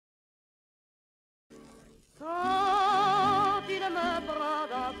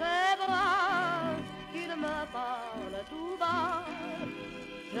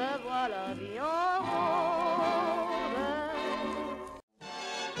la vie en rose.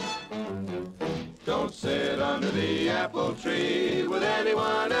 Don't sit under the apple tree with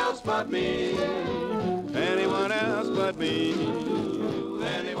anyone else but me. Anyone else but me.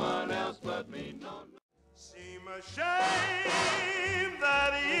 Anyone else but me. No, no. Seem a shame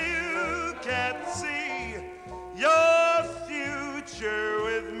that you can't see your future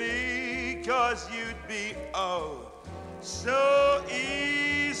with me, 'cause you'd be oh so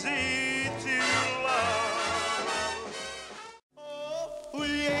easy to love. Oh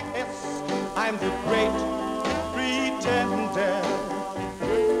yes, I'm the great pretender,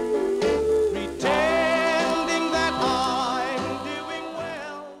 pretending that I'm doing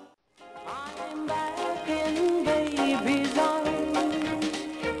well. I'm back in baby's arms.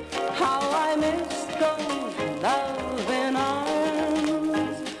 How I miss those loving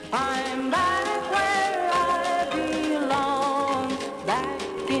arms. I'm back where I belong, back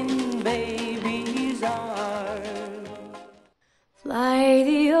in baby's arms. Fly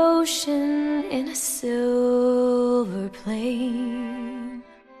the ocean in a silver plane.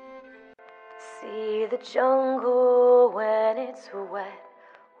 See the jungle when it's wet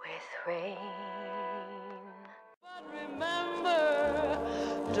with rain. But remember,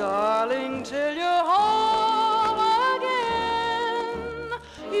 darling, till you're home.